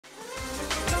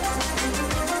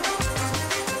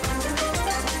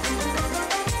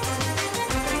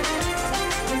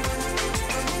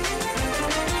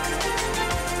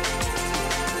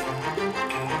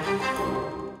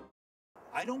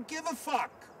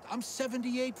fuck? I'm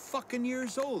 78 fucking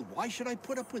years old. Why should I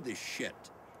put up with this shit?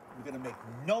 We're gonna make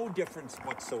no difference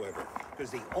whatsoever. Because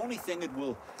the only thing it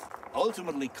will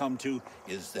ultimately come to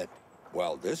is that,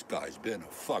 well, this guy's been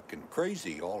fucking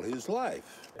crazy all his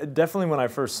life. Definitely when I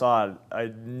first saw it,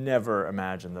 I never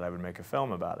imagined that I would make a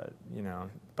film about it, you know.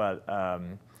 But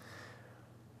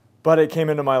it came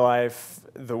into my life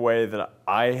the way that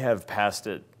I have passed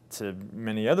it to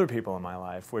many other people in my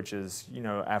life, which is, you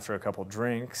know, after a couple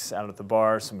drinks out at the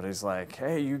bar, somebody's like,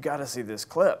 hey, you gotta see this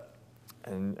clip.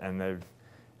 And they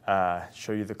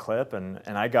show you the clip, and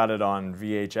I got it on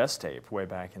VHS tape way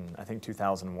back in, I think,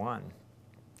 2001.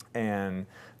 And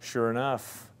sure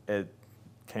enough, it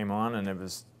came on, and it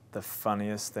was the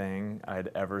funniest thing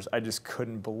I just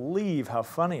couldn't believe how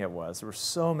funny it was. There were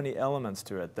so many elements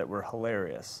to it that were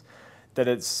hilarious, that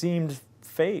it seemed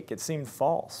fake, it seemed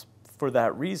false for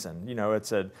that reason. You know,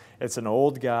 it's an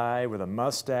old guy with a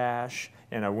mustache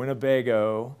and a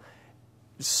Winnebago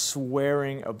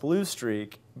swearing a blue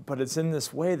streak, but it's in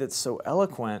this way that's so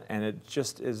eloquent, and it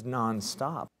just is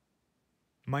nonstop.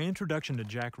 My introduction to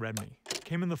Jack Rebney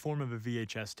came in the form of a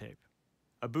VHS tape,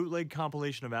 a bootleg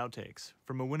compilation of outtakes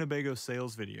from a Winnebago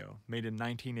sales video made in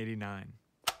 1989.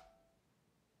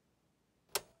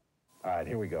 All right,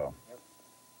 here we go.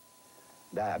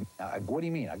 What do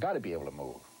you mean? I gotta be able to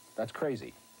move. That's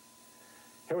crazy.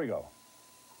 Here we go.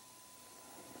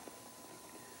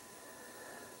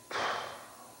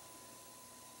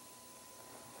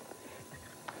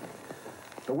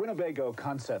 The Winnebago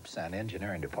concepts and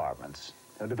engineering departments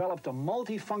have developed a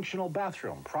multifunctional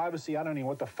bathroom. Privacy, I don't even know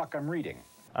what the fuck I'm reading.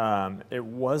 It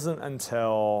wasn't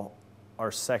until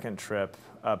our second trip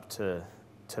up to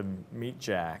meet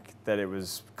Jack that it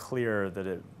was clear that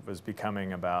it was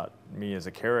becoming about me as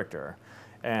a character.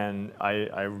 And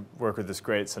I work with this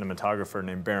great cinematographer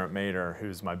named Barrett Mader,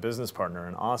 who's my business partner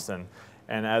in Austin.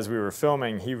 And as we were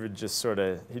filming, he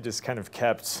just kind of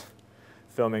kept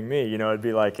filming me. You know, it'd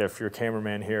be like if your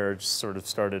cameraman here just sort of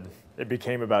started, it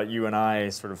became about you and I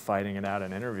sort of fighting it out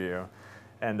in an interview.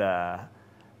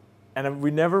 And we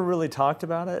never really talked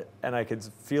about it, and I could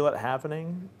feel it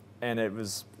happening. And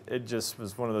it just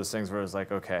was one of those things where I was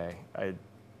like, okay,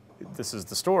 this is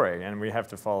the story, and we have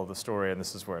to follow the story, and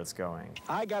this is where it's going.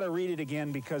 I gotta read it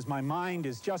again because my mind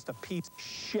is just a piece of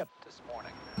shit this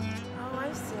morning. Oh,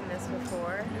 I've seen this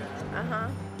before. Yeah. Uh-huh.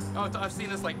 Oh, I've seen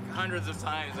this like hundreds of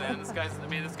times, man. This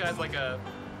guy's like a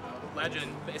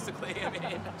legend, basically. I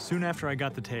mean. Soon after I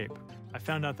got the tape, I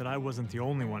found out that I wasn't the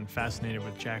only one fascinated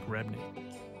with Jack Rebney.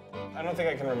 I don't think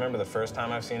I can remember the first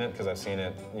time I've seen it, because I've seen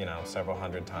it, you know, several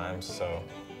hundred times, so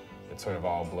it sort of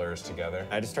all blurs together.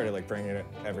 I just started like bringing it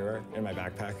everywhere in my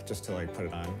backpack just to like put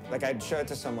it on. Like I'd show it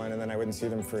to someone and then I wouldn't see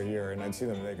them for a year, and I'd see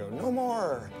them and they'd go, no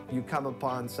more. You come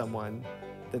upon someone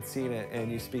that's seen it and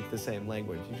you speak the same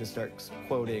language. You just start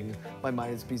quoting, my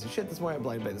mind's a piece of shit this morning, I'm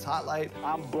blinded by this hot light.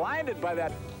 I'm blinded by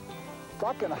that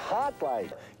fucking hot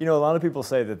light. You know, a lot of people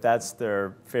say that that's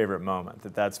their favorite moment,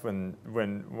 that that's when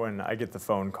I get the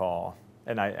phone call.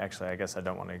 And I guess I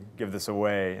don't want to give this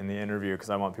away in the interview because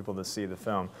I want people to see the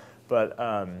film. But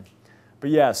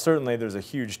yeah, certainly there's a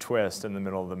huge twist in the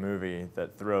middle of the movie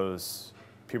that throws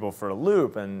people for a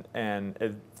loop, and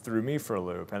it threw me for a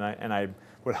loop. And I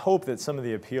would hope that some of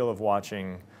the appeal of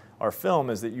watching our film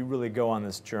is that you really go on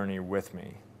this journey with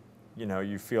me. You know,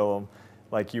 you feel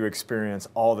like you experience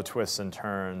all the twists and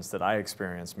turns that I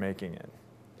experienced making it.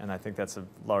 And I think that's a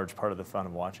large part of the fun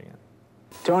of watching it.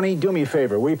 Tony, do me a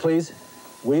favor, will you please?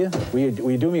 Will you?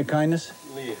 Will you do me a kindness?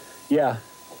 Leave. Yeah.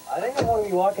 I think I want to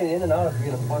be walking in and out if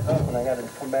you're gonna fuck up and I gotta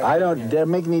come back. I don't, doesn't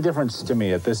make any difference to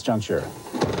me at this juncture.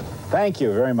 Thank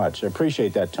you very much. I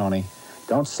appreciate that, Tony.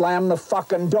 Don't slam the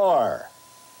fucking door.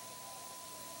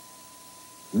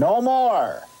 No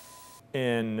more.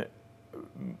 In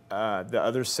the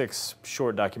other 6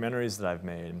 short documentaries that I've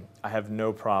made, I have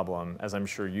no problem, as I'm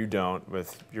sure you don't,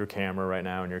 with your camera right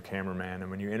now and your cameraman,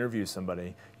 and when you interview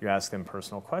somebody, you ask them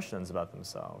personal questions about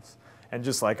themselves. And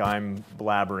just like I'm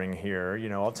blabbering here, you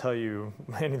know, I'll tell you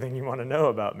anything you want to know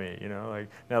about me, you know, like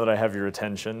now that I have your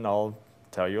attention, I'll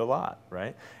tell you a lot,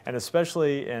 right? And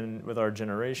especially with our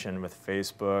generation with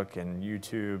Facebook and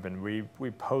YouTube, and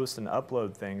we post and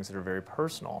upload things that are very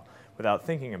personal without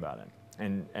thinking about it.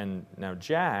 And now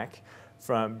Jack,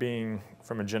 being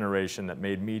from a generation that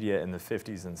made media in the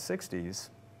 50s and 60s,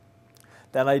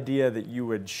 that idea that you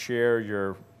would share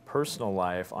your personal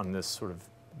life on this sort of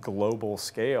global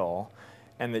scale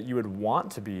and that you would want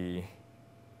to be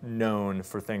known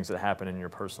for things that happen in your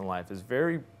personal life is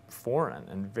very foreign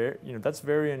and that's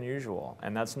very unusual,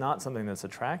 and that's not something that's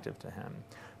attractive to him,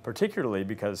 particularly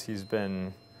because he's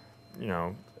been, you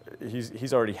know,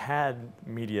 he's already had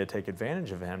media take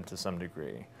advantage of him to some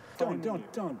degree. Don't,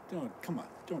 come on,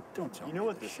 don't tell me. You know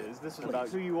what this is? This is about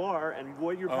who you are and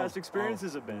what your past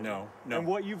experiences have been. No. And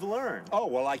what you've learned. Oh,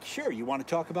 well, sure. You want to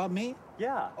talk about me?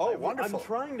 Yeah. Oh, wonderful. I'm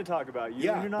trying to talk about you,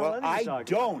 Yeah, and you're not well, letting me talk I about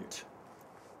you. don't.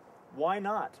 Why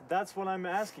not? That's what I'm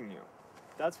asking you.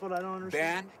 That's what I don't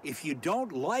understand. Ben, if you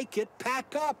don't like it,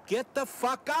 pack up. Get the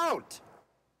fuck out.